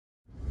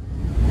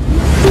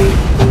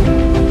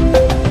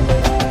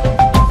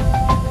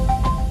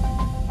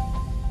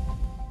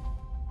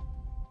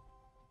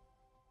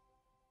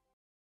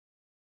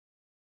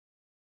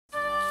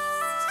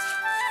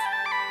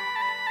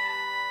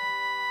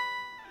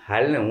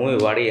હાલ ને હું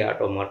વાડીએ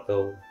આટો મારતો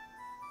હોઉં.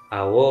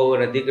 આ વહુ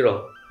અને દીકરો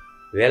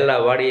વહેલા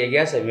વાડીએ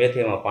ગયા છે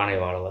મેથીમાં પાણી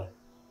વાળવા.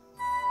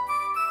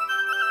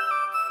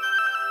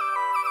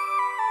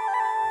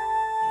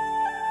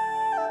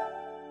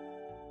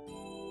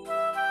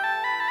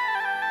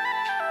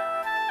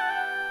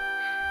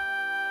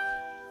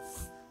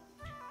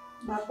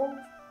 બાપુ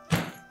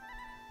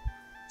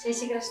જય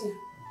શ્રી કૃષ્ણ.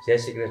 જય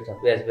શ્રી કૃષ્ણ.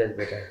 બેસ બેસ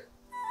બેટા.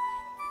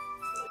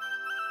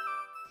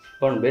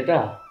 પણ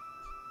બેટા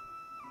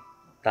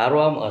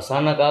તારું આમ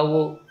અચાનક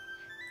આવવું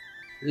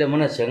એટલે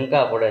મને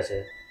શંકા પડે છે.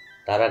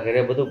 તારા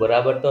ઘરે બધું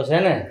બરાબર તો છે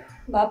ને?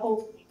 બાપુ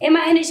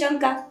એમાં એની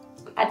શંકા,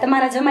 આ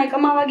તમારા જમાઈ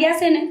કમાવા ગયા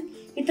છે ને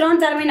એ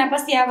 3-4 મહિના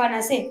પછી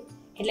આવવાના છે,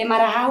 એટલે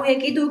મારા હાહુએ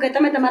કીધું કે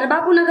તમે તમારા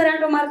બાપુના ઘરે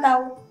આંટો મારતા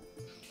આવો.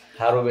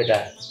 સારું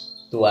બેટા,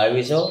 તું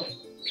આવી છો,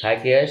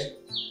 થાકી હશ,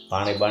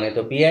 પાણી બાણી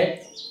તો પીએ.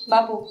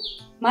 બાપુ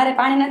મારે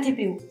પાણી નથી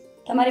પીવું,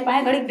 તમારી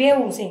પાસે ઘડીક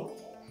બેવું છે.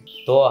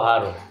 તો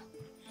સારું.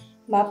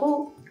 બાપુ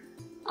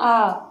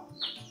આ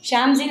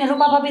શ્યામજી ને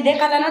રૂપા ભાભી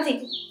દેખાતા નથી,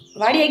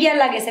 વાડીએ ગયા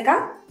લાગે છે કા?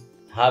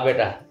 હા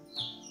બેટા,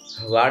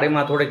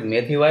 વાડીમાં થોડીક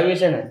મેથી વાવી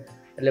છે ને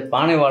એટલે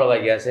પાણી વાળવા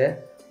ગયા છે,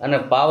 અને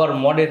પાવર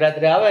મોડી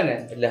રાત્રે આવે ને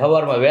એટલે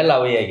સવારમાં વહેલા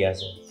વહી ગયા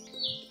છે.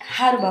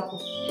 સારું બાપુ.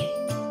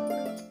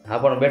 હા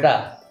પણ બેટા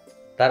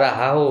તારા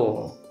હાહુ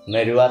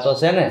નરવા તો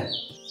છે ને?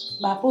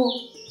 બાપુ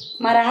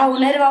મારા હાહુ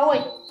નરવા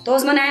હોય તો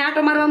જ મને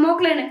આંટો મારવા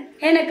મોકલે ને,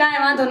 એને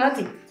કાંઈ વાંધો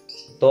નથી.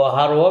 તો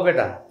સારું હો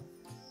બેટા.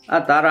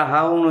 આ તારા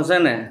હાહુનું છે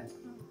ને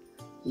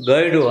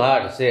ગયડું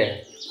હાડ છે.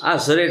 આ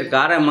શરીર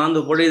કારે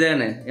માંદું પડી જાય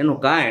ને એનું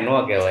કાંઈ ન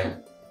કહેવાય.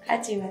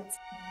 સાચી વાત છે.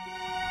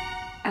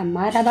 આ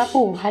મારા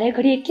બાપુ હારે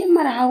ઘડીએ કેમ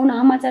મારા હાહુના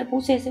સમાચાર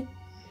પૂછે છે?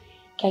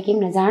 ક્યાંક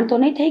એમને જાણ તો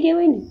નહીં થઈ ગઈ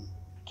હોય ને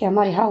કે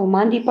અમારી હાહુ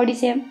માંદી પડી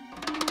છે એમ?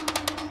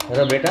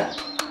 અરે બેટા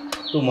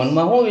તું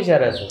મનમાં શું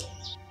વિચારે છો?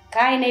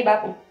 કાંઈ નહીં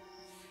બાપુ,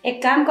 એક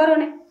કામ કરો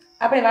ને,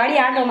 આપણે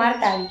વાડીએ આંટો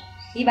મારતા આવી,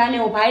 એ બાને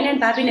હું ભાઈને ને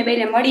ભાભીને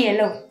બેને મળીએ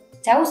લઉં.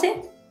 જાવું છે?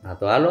 હા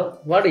તો હાલો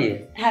વાડીએ.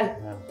 હાલ.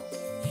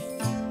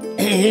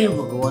 હે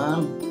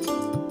ભગવાન.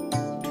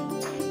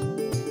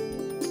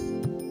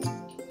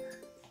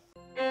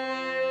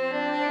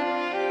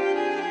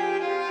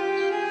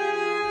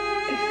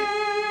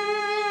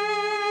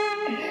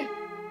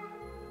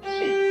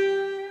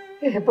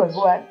 હે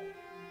ભગવાન,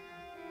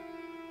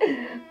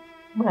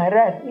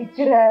 મારા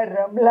દીકરા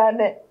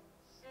રમલાને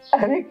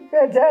આવી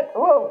કજાત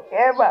વહુ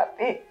કેમ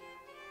આપી?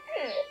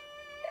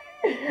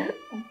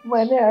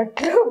 મને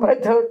આટલો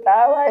બધો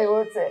તાવ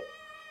આવ્યો છે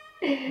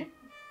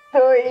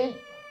તો એ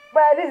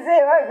મારી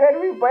સેવા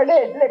કરવી પડે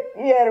એટલે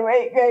પિયર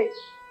વહી ગઈ.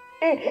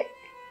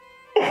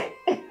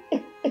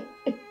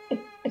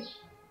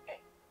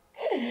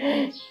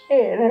 એ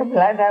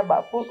રમલાના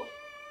બાપુ,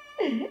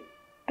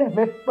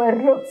 તમે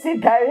પરલોક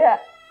સીધાવ્યા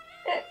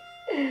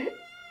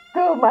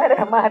તો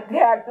મારા માથે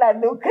આટલા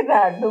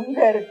દુઃખના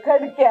ડુંગર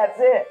ખડક્યા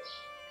છે.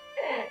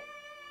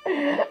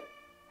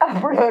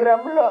 આપણો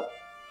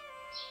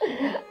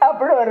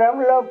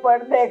રમલો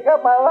પડદે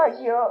કમાવા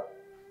ગયો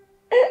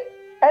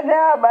અને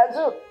આ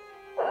બાજુ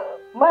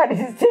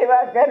મારી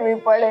સેવા કરવી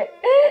પડે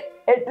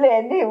એટલે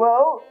એની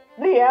વહુ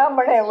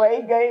રિહામણે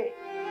વહી ગઈ.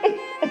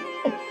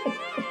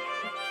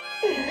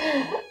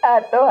 આ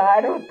તો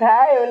સારું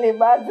થાય ઓલી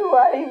બાજુ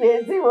વાળી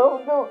વેચી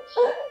વહુનું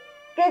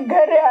કે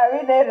ઘરે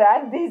આવીને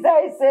રાંધી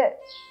જાય છે,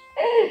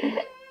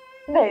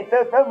 નહીં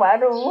તો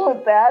મારું હું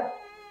તાત.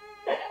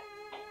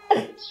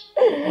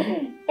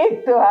 એક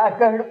તો આ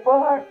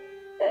ગળપણ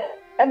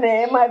અને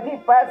એમાંથી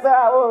પાછો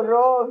આવો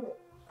રોગ,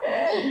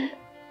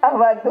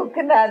 આવા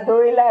દુઃખના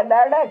ધોયેલા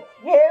દાડા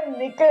કેમ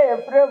નીકળે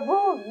પ્રભુ,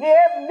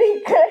 કેમ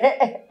નીકળે?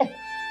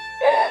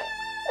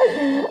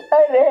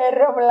 અરે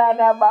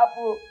રમલાના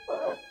બાપુ,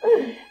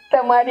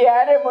 તમારી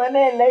હારે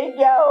મને લઈ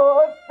ગયા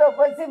હોત તો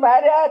પછી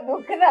મારે આ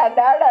દુઃખના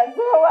દાડા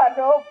જોવા ન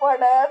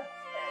પડત.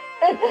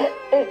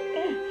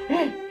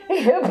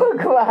 હે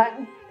ભગવાન,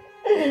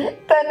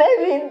 તને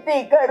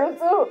વિનંતી કરું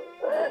છું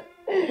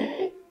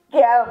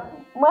કે આ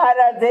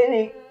મારા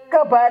જેવી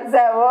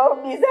કભારસા વહુ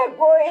બીજા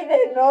કોઈને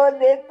ન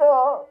દેતો,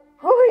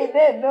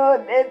 કોઈને ન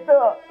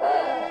દેતો.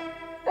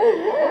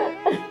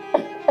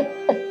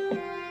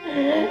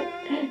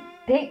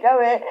 ઠીક,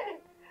 હવે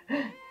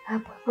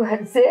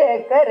ભગવાન છે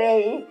કરે,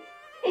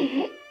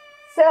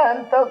 સહન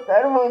તો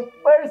કરવું જ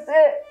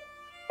પડશે.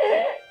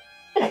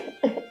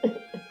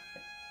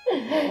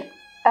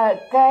 આ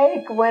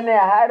કઈક મને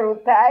સારું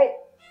થાય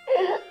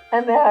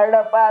અને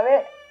હડપ આવે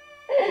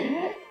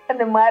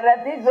અને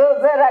મારાથી જો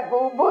જરાક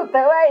ઊભું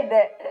થવાય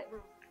ને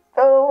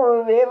તો હું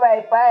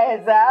વેવાય પાસે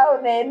જાઉં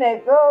ને એને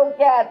કહું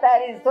કે આ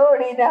તારી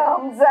છોડીને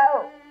સમજાવ.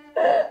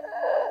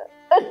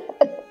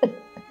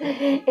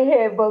 હે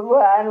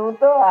ભગવાન, હું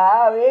તો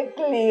હાવ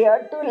એકલી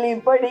અટુલી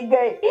પડી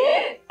ગઈ,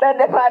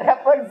 તને મારા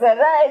પર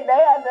જરાય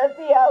દયા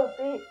નથી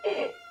આવતી.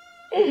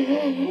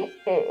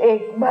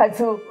 એક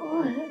બાજુ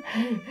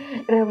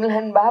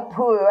રમલાન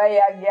બાપુ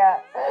વયા ગયા,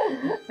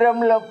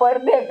 રમલો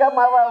પરદે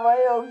કમાવા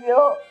વયો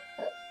ગયો,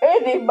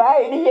 એની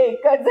બાયડી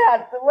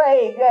કજાત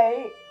વહી ગઈ.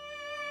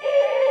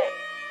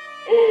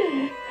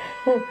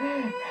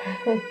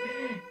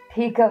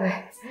 ઠીક, હવે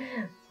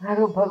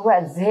મારું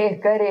ભગવાન જે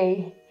કરે,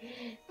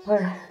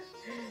 પણ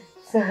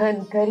સહન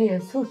કરીએ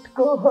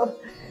છૂટકો,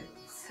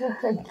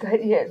 સહન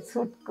કરીએ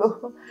છૂટકો.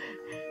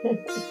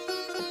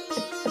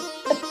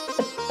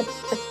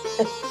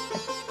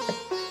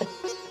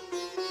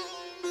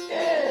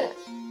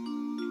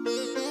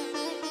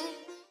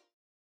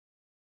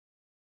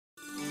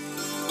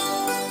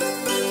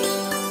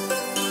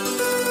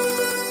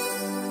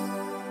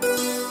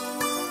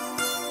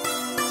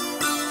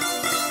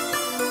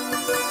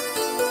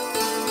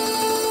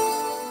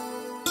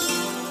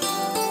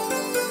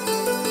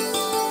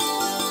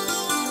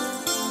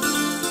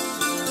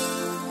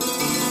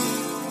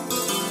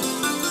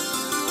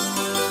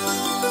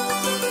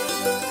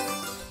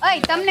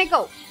 તમને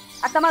કહું,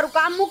 આ તમારું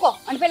કામ મૂકો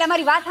અને પેલા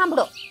મારી વાત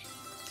સાંભળો.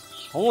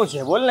 હું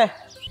છે બોલ ને.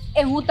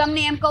 એ હું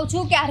તમને એમ કહું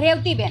છું કે આ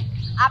રેવતી બેન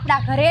આપણા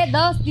ઘરે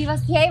 10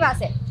 દિવસથી આવ્યા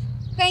છે.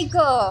 કંઈક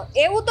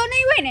એવું તો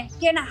નહીં હોય ને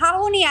કે એના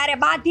હાહુની હારે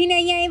બાંધીને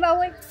અહીંયા આવ્યા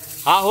હોય?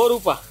 હા હો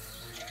રૂપા,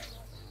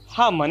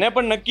 હા મને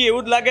પણ નક્કી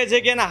એવું જ લાગે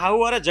છે કે એના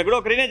હાહુ હારે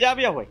ઝઘડો કરીને જ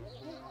આવ્યા હોય.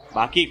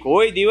 બાકી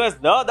કોઈ દિવસ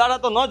 10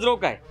 દાડા તો ન જ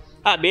રોકાય.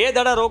 આ 2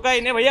 દાડા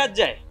રોકાઈને વયા જ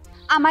જાય.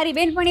 આ મારી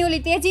બેનપણી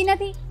ઓલી તેજી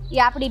નથી, એ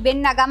આપણી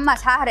બેનના ગામમાં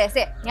ઠાહરે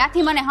છે.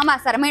 ત્યાંથી મને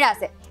સમાચાર મળ્યા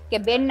છે કે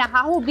બેનના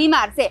હાહુ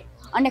બીમાર છે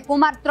અને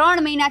કુમાર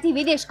 3 મહિનાથી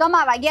વિદેશ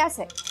કમાવા ગયા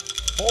છે.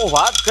 હું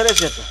વાત કરે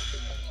છે તું?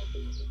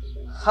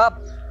 હા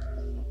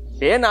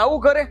બેન આવું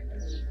કરે?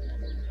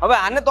 હવે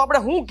આને તો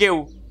આપણે શું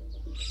કેવું?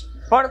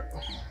 પણ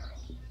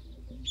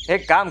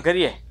એક કામ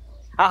કરીએ,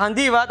 આ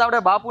હંધી વાત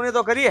આપણે બાપુને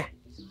તો કરીએ.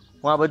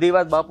 હું આ બધી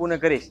વાત બાપુને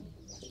કરીશ.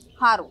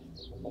 સારું.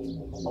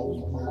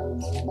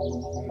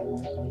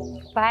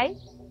 ભાઈ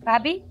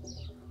ભાભી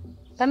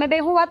તમે બે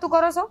શું વાતું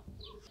કરો છો?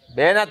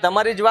 બેન આ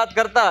તમારી જ વાત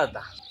કરતા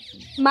હતા.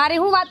 મારી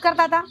શું વાત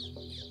કરતા હતા?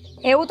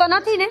 એવું તો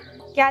નથી ને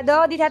કે આ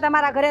 10 દિવસ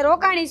તમારા ઘરે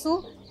રોકાણીશું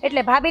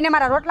એટલે ભાભીને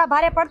મારા રોટલા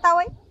ભારે પડતા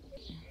હોય?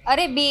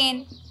 અરે બેન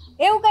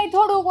એવું કઈ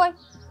થોડું હોય,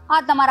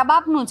 આ તમારા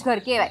બાપનું જ ઘર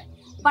કહેવાય.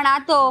 પણ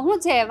આ તો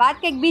શું છે, વાત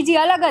કંઈક બીજી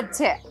અલગ જ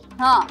છે.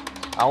 હા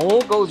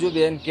હું કહું છું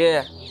બેન કે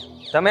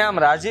તમે આમ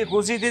રાજી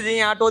ખુશીથી જ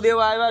અહીંયા આટો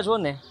દેવા આવ્યા છો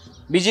ને,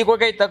 બીજી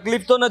કોઈ કઈ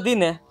તકલીફ તો નથી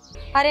ને?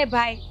 અરે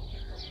ભાઈ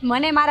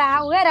મને મારા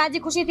હાઉ હે રાજી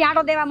ખુશીથી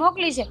આટો દેવા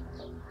મોકલી છે.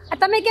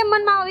 તમે કેમ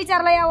મનમાં આવો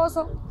વિચાર લઈ આવો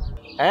છો?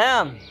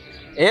 એમ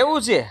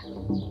એવું છે?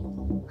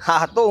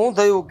 હા તો હું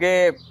થયું કે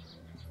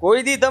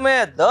કોઈ દી તમે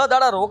 10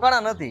 દાડા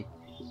રોકાણા નથી,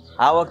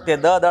 આ વખતે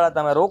 10 દાડા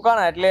તમે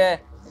રોકાણા એટલે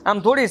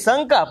આમ થોડી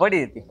શંકા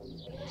પડી હતી.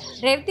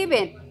 રેવતી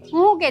બેન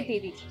હું કહેતી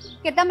હતી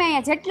કે તમે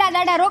અહીંયા જેટલા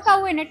દાડા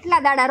રોકાવું હોય ને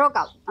એટલા દાડા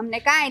રોકાવ, અમને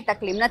કાંઈ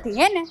તકલીફ નથી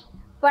હે ને.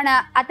 પણ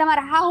આ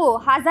તમારા હાહુ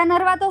હાજા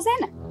નરવા તો છે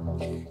ને?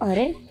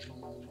 અરે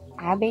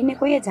આ બેને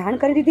કોઈએ જાણ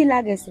કરી દીધી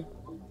લાગે છે.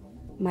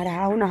 મારા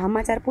હાઉના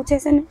સમાચાર પૂછે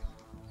છે ને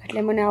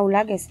એટલે મને આવું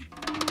લાગે છે.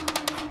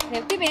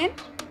 રેવતી બેન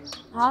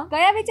હા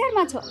કયા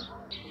વિચારમાં છો?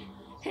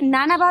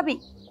 ના ના ભાભી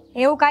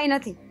એવું કાંઈ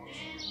નથી.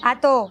 આ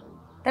તો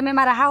તમે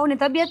મારા હાઉની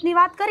તબિયતની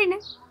વાત કરી ને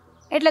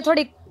એટલે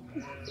થોડીક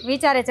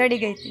વિચારે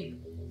ચડી ગઈ હતી.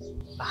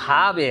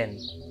 હા બેન,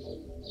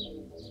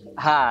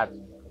 હા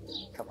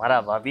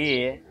તમારા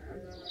ભાભીએ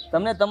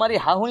તમને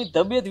તમારી હાહુની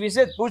તબિયત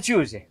વિશે જ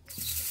પૂછ્યું છે.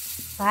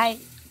 ભાઈ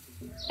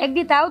એક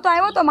દી તાવ તો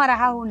આવ્યો તો મારા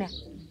હાહુને,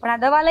 પણ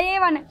આ દવા લઈ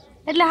આવ્યા ને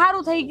એટલે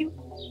સારું થઈ ગયું.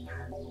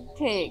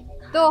 ઠીક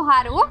તો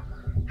સારું હો.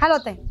 હાલો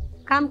તઈ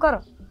કામ કરો.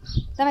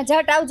 તમે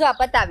ઝટ આવજો આ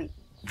પતાવી.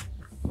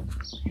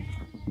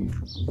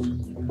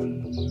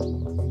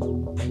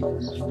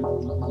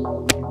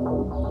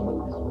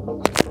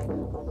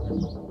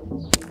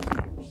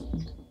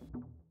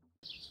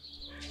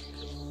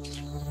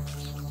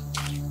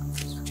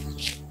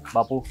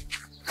 બાપુ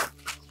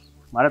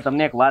મારે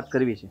તમને એક વાત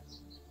કરવી છે.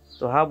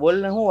 તો હા બોલ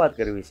ને, શું વાત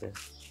કરવી છે?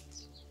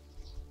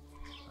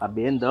 આ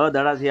બેન 10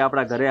 દાડાથી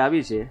આપણા ઘરે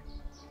આવી છે,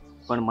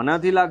 પણ મને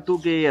નથી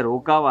લાગતું કે એ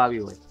રોકાવા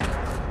આવી હોય.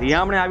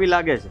 રિહામણે આવી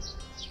લાગે છે.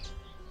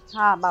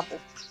 હા બાપુ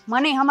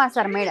મને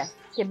સમાચાર મળ્યા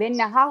કે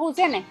બેનના હાહુ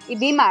છે ને એ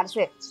બીમાર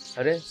છે.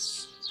 અરે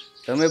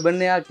તમે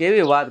બંને આ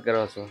કેવી વાત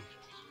કરો છો?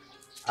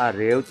 આ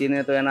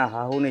રેવતીને તો એના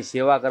હાહુની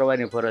સેવા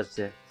કરવાની ફરજ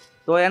છે,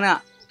 તો એને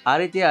આ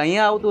રીતે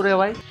અહીંયા આવતું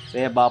રહેવાય?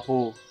 એ બાપુ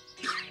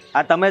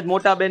આ તમે જ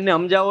મોટા બેનને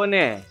સમજાવો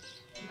ને.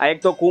 આ એક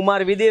તો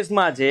કુમાર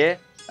વિદેશમાં છે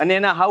અને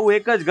એના હાહુ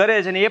એક જ ઘરે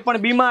છે ને એ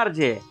પણ બીમાર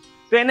છે,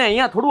 તો એને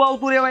અહીંયા થોડું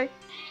આવતું રહેવાય?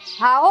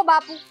 હા હો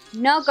બાપુ,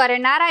 ન કરે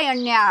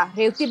નારાયણ ને આ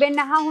રેવતીબેન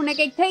ના હાહુને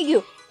કંઈક થઈ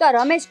ગયું તો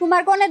રમેશ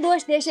કુમાર કોને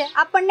દોષ દેશે?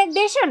 આપણને જ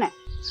દેશે ને.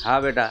 હા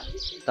બેટા,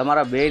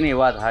 તમારા બેયની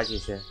વાત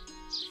સાચી છે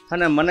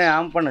અને મને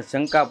આમ પણ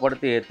શંકા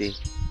પડતી હતી,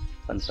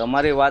 પણ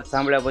તમારી વાત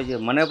સાંભળ્યા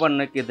પછી મને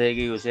પણ નક્કી થઈ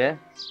ગયું છે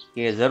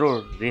કે જરૂર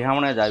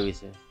રિહામણે જ આવી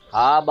છે.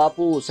 હા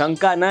બાપુ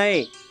શંકા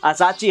નહીં, આ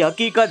સાચી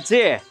હકીકત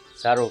છે.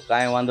 સારું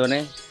કાંઈ વાંધો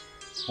નહીં,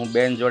 હું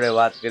બેન જોડે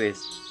વાત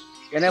કરીશ.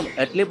 એને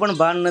એટલી પણ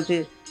ભાન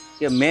નથી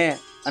કે મેં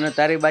અને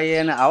તારી બાઈએ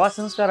એને આવા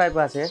સંસ્કાર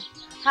આપ્યા છે.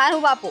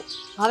 સારું બાપુ,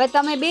 હવે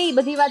તમે બે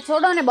બધી વાત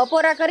છોડો ને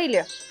બપોરા કરી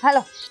લ્યો.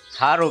 હાલો.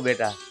 સારું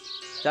બેટા,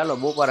 ચાલો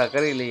બપોરા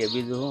કરી લઈએ.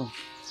 બીજું હું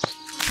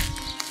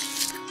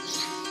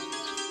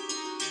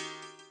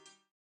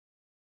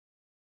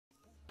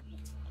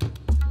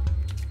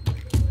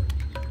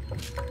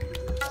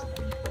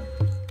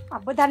આ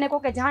બધાને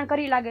કોકે જાણ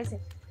કરી લાગે છે.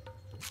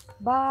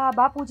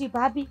 બાપુજી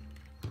ભાભી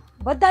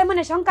બધાય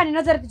મને શંકાની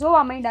નજરથી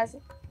જોવા માંડ્યા છે.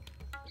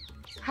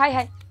 હાય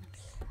હાય,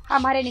 આ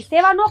મારે એની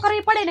સેવા ન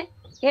કરવી પડે ને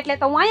એટલે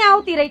તો હું અહીંયા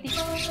આવતી રહી હતી.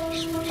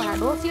 પણ આ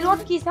ડોસી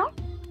લોટકી છે,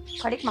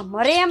 ઘડીકમાં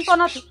મરે એમ તો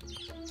નથી.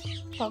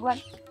 ભગવાન,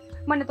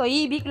 મને તો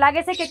ઈ બીક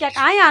લાગે છે કે ક્યાંક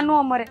અહીંયા ન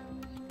મરે.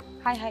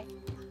 હાય હાય,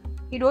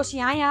 એ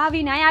ડોસી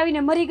અહીંયા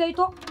આવીને મરી ગઈ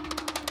તો?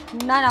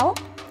 ના ના હો,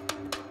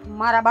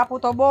 મારા બાપુ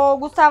તો બહુ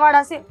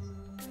ગુસ્સાવાળા છે,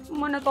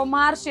 મને તો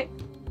મારશે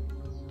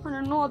અને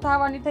નો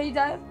થવાની થઈ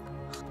જાય.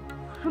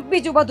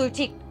 બીજું બધું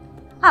ઠીક,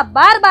 હા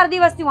 12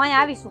 દિવસથી હું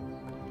અહીંયા આવીશું,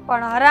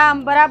 પણ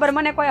હરામ બરાબર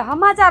મને કોઈ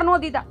સમાચાર ન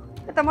દીધા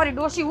કે તમારી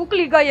ડોશી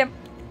ઉકલી ગઈ એમ.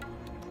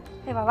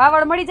 એવા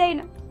વાવડ મળી જાય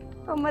ને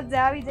તો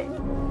મજા આવી જાય.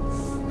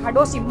 આ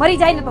ડોશી મરી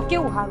જાય ને તો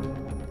કેવું સારું,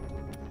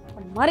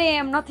 પણ મરે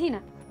એમ નથી ને.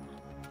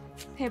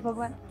 હે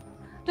ભગવાન,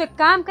 તો એક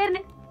કામ કર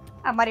ને,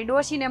 આ મારી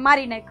ડોશીને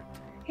મારી નાખ,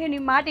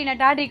 એની માટીને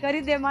ટાઢી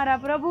કરી દે મારા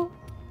પ્રભુ.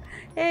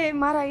 એ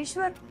મારા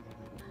ઈશ્વર,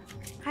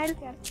 હાલ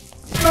ત્યારે.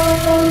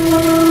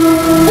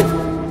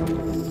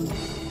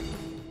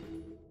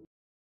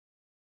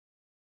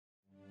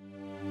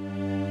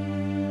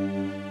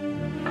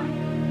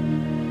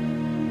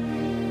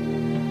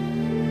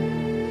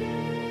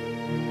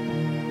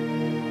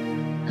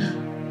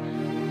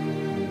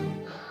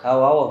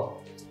 આવો આવો.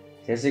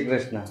 જય શ્રી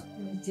કૃષ્ણ.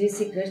 જય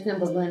શ્રી કૃષ્ણ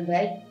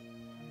ભગવાનભાઈ.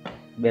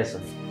 બેસો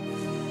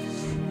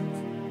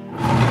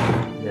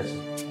બેસો.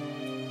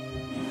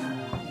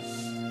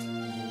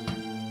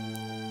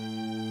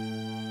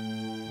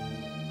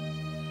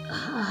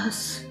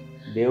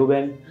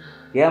 દેવબેન,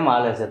 કેમ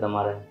હાલે છે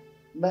તમારે?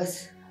 બસ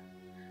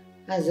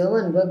આ જોવો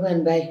ને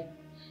ભગવાનભાઈ,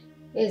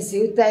 એ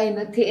જીવતાય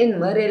નથી એને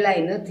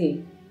મરેલાય નથી,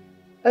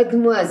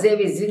 અધમા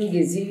જેવી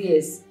જિંદગી જીવીએ.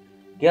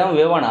 કેમ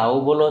વેવાણ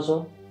આવું બોલો છો?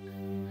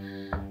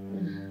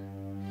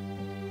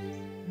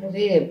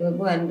 અરે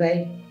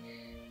ભગવાનભાઈ,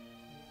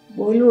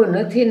 બોલવું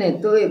નથી ને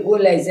તોય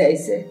બોલાઈ જાય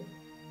છે.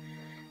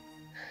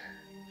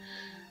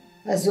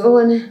 આ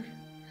જોવો ને,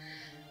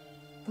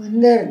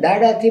 15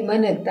 દાડાથી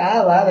મને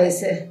તાવ આવે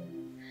છે.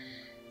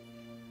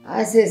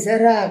 આજે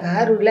જરાક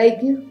સારું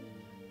લાગ્યું,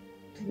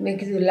 મેં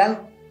કીધું લાવ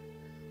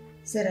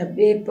જરા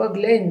 2 પગ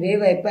લઈને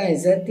વેવાય પાસે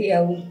જતી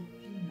આવું.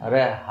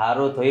 અરે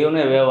સારું થયું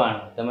ને વેવાણ,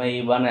 તમે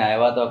ઈ બાને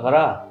આવ્યા તો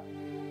ખરા.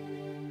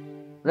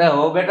 અરે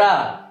હો બેટા,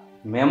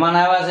 મહેમાન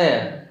આવ્યા છે,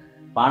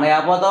 પાણી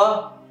આપો તો.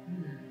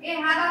 એ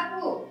હા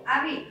બાપુ,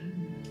 આવી.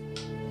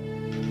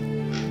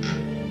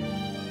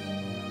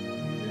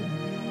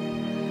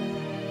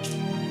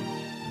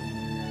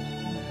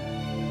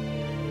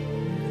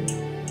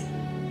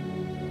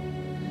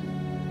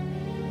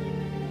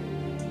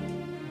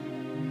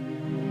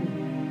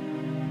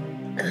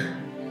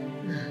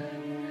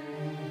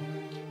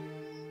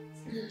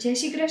 જય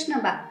શ્રી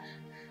કૃષ્ણ બા.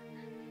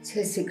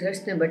 જય શ્રી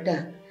કૃષ્ણ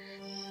બેટા.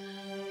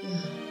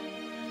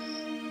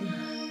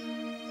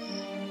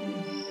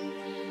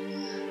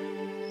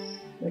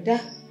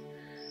 બેટા,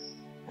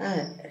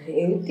 આ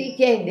રેવતી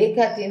ક્યાંય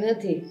દેખાતી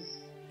નથી,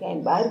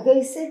 ક્યાંય બહાર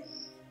ગઈ છે?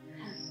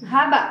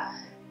 હા બા,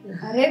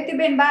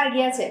 રેવતીબેન બહાર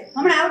ગયા છે,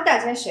 હમણાં આવતા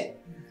જ હશે.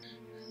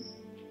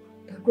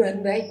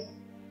 ભગવાનભાઈ,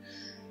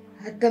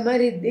 આ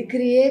તમારી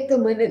દીકરીએ તો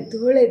મને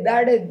ધોળે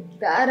દાડે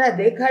તારા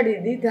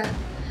દેખાડી દીધા.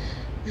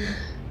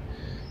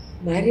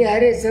 મારી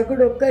હારે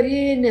ઝઘડો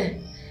કરીને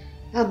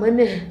આ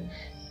મને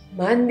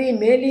માંદી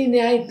મેલીને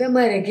આ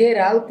તમારે ઘેર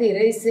આવતી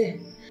રહેશે.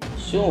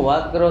 શું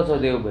વાત કરો છો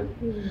દેવબેન?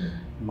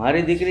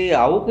 મારી દીકરી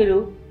આવું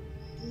કર્યું?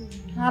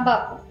 હા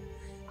બાપુ,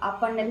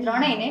 આપણને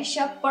ત્રણેયને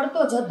શક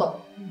પડતો જ હતો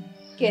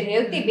કે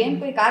રેવતીબેન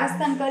કોઈ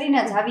કારસ્તાન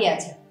કરીને જ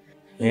આવ્યા છે.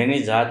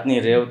 એની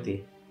જાતની રેવતી,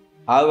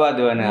 આવવા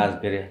દો એને આજ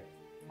ઘરે.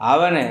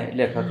 આવે ને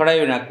એટલે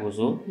ખખડાવી નાખું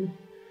છું.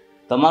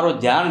 તમારું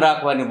ધ્યાન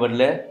રાખવાની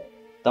બદલે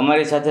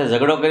તમારી સાથે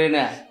ઝઘડો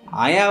કરીને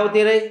અહીંયા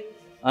આવતી રહી,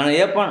 અને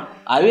એ પણ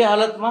આવી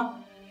હાલતમાં.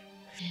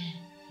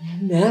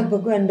 ના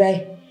ભગવાનભાઈ,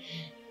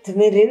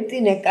 તમે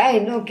રેવતીને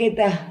કાંઈ ન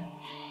કહેતા.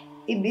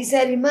 એ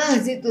બિચારી માં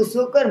હજી તો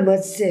શોકર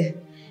મચશે,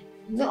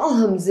 ન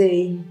સમજે.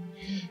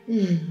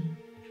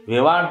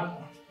 વેવાણ,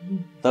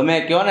 તમે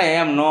કહો ને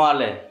એમ ન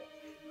હાલે.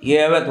 એ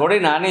હવે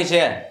થોડી નાની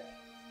છે.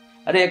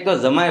 અરે એક તો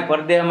જમાઈ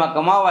પરદેશમાં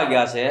કમાવા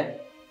ગયા છે,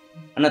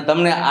 અને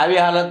તમને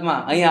આવી હાલતમાં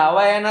અહીંયા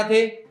આવાય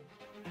નથી.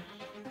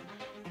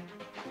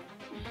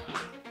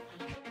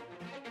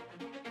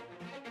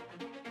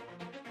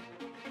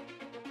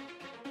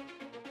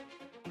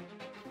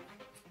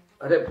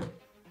 અરે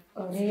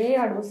અરે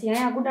આ ડોસી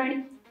અહીંયા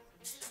ગુડાણી,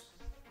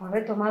 હવે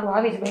તો મારું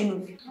આવી જ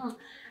બન્યું છે.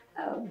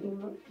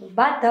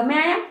 બા તમે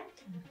આયા?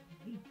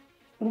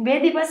 2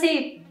 દી પછી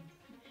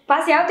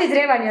પાછી આવતી જ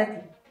રહેવાની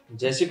હતી.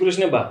 જય શ્રી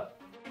કૃષ્ણ બા.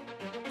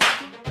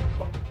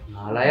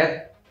 નાલાયક,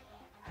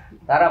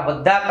 તારા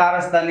બધા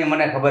કારસ્તાનની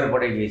મને ખબર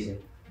પડી ગઈ છે.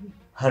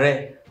 અરે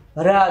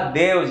અરે આ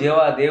દેવ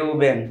જેવા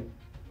દેવબેન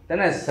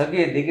તને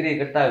સગી દીકરી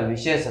કરતા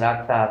વિશેષ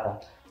રાખતા હતા,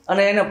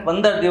 અને એને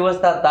 15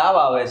 દિવસના તાવ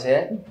આવે છે,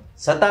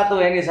 છતાં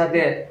તું એની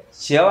સાથે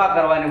સેવા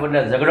કરવાની બદલે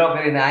ઝઘડો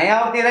કરીને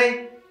અહીંયા આવતી રહી.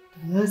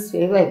 બસ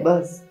વેવાય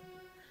બસ,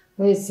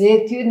 હવે જે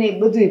થયું ને એ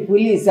બધું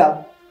ભૂલી જાઓ.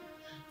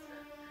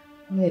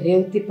 હવે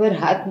રેવતી પર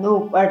હાથ ન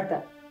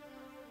ઉપાડતા.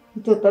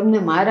 હું તો તમને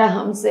મારા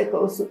હમસે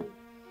કહું છું.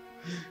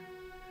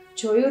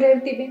 જોયું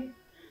રેવતીબેન,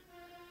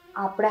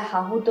 આપણા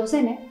હાહુ તો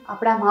છે ને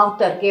આપણા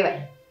માવતર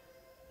કહેવાય.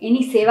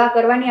 એની સેવા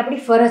કરવાની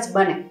આપણી ફરજ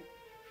બને.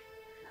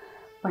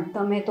 પણ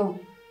તમે તો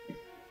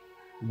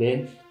બેન,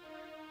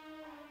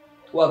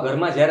 તું આ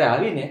ઘરમાં જ્યારે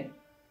આવી ને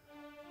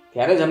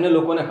ત્યારે જ અમને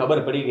લોકોને ખબર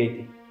પડી ગઈ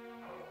હતી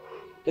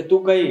કે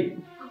તું કઈ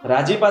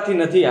રાજીપાથી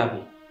નથી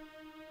આવી.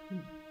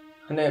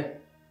 અને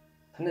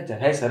તને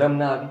જરાય શરમ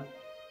ના આવી?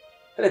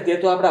 અરે તે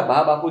તો આપણા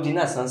બા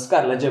બાપુજીના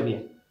સંસ્કાર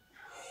લજવ્યા.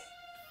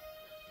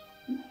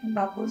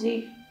 બાપુજી,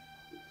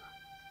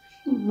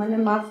 મને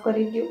માફ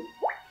કરી દો.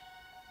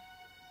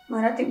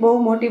 મારાથી બહુ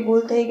મોટી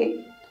ભૂલ થઈ ગઈ.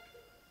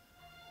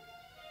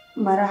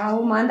 મારા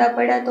હાવ માંદા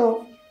પડ્યા તો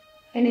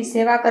એની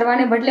સેવા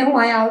કરવાને બદલે હું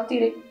અહીંયા આવતી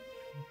રહી.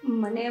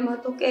 મને એમ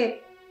હતું કે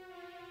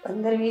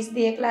 15-20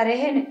 દી એકલા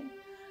રહે ને,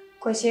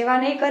 કોઈ સેવા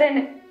નહીં કરે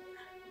ને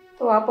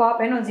તો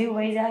આપોઆપ એનો જીવ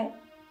વહી જાય.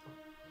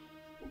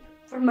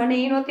 પણ મને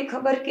એ નહોતી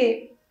ખબર કે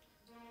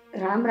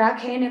રામ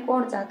રાખે એને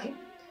કોણ ચાખે.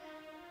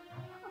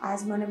 આજ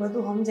મને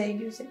બધું સમજાઈ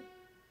ગયું છે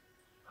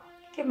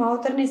કે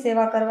માવતરની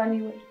સેવા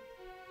કરવાની હોય,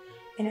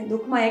 એને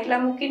દુઃખમાં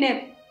એકલા મૂકીને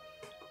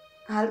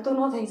હાલતું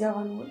ન થઈ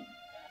જવાનું હોય.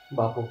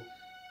 બાપુ,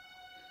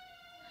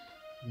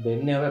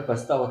 બેનને હવે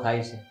પસ્તાવો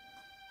થાય છે,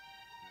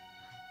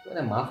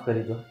 એને માફ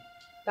કરી દો.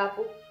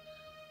 બાપુ,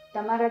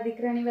 તમારા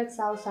દીકરાની વાત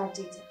સાવ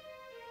સાચી છે.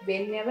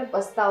 બેનને હવે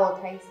પસ્તાવો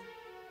થાય છે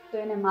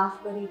તો એને માફ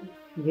કરી દો.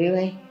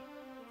 વેવાઈ,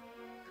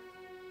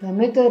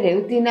 તમે તો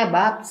રેવતીના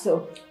બાપ છો.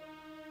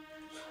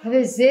 હવે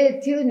જે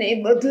થયું ને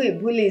એ બધુંય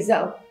ભૂલી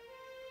જાઓ.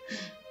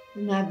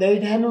 ના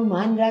ગયઢાનું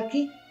માન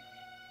રાખી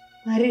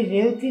મારી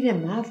રેવતીને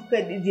માફ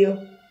કરી દો.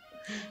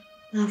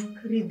 માફ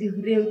કરી દો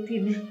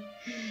રેવતીને.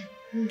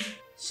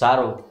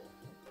 સારું,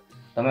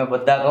 તમે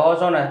બધા કહો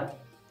છો ને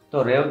તો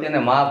રેવતીને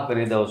માફ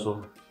કરી દઉં છું.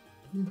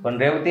 પણ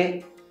રેવતી,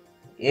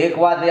 એક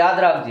વાત યાદ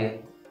રાખજે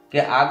કે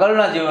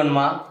આગળના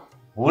જીવનમાં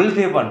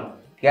ભૂલથી પણ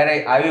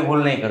ક્યારેય આવી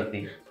ભૂલ નહીં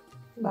કરતી.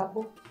 બાપુ,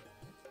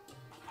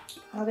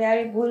 હવે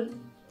આવી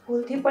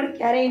ભૂલથી પણ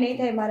ક્યારેય નહીં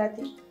થાય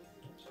મારાથી.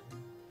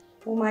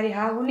 હું મારી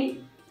હાહુની,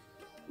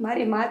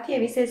 મારી માથીએ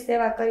વિશેષ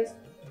સેવા કરીશ.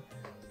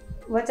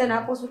 વચન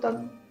આપું છું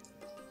તમને,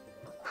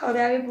 હવે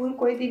આવી ભૂલ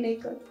કોઈ દી નહીં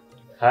કરું.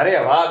 અરે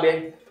વાહ બેન,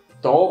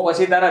 તો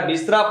પછી તારા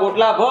બિસ્તરા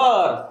પોટલા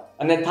ભર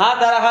અને થા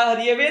તારા હા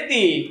હરિયે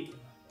વેતી.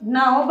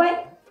 ના હો ભાઈ,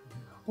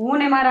 હું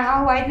ને મારા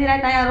હાહુ આજની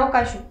રાત અહીંયા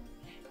રોકાશું.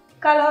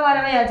 કાલ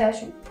સવારે વયા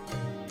જાશું.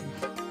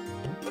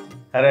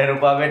 અરે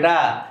રૂપા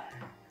બેટા,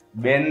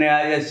 બેનને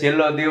આજે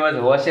છેલ્લો દિવસ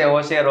હોશે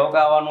હોશે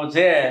રોકાવાનું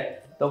છે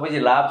તો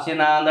પછી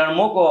લાપસીના આંધણ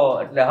મૂકો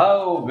એટલે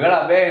હવ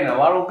ભેળા બેહીને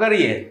વાળું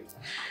કરીએ.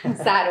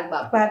 સારું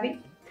બાપુ. ભાભી,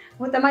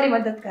 હું તમારી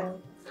મદદ કરું.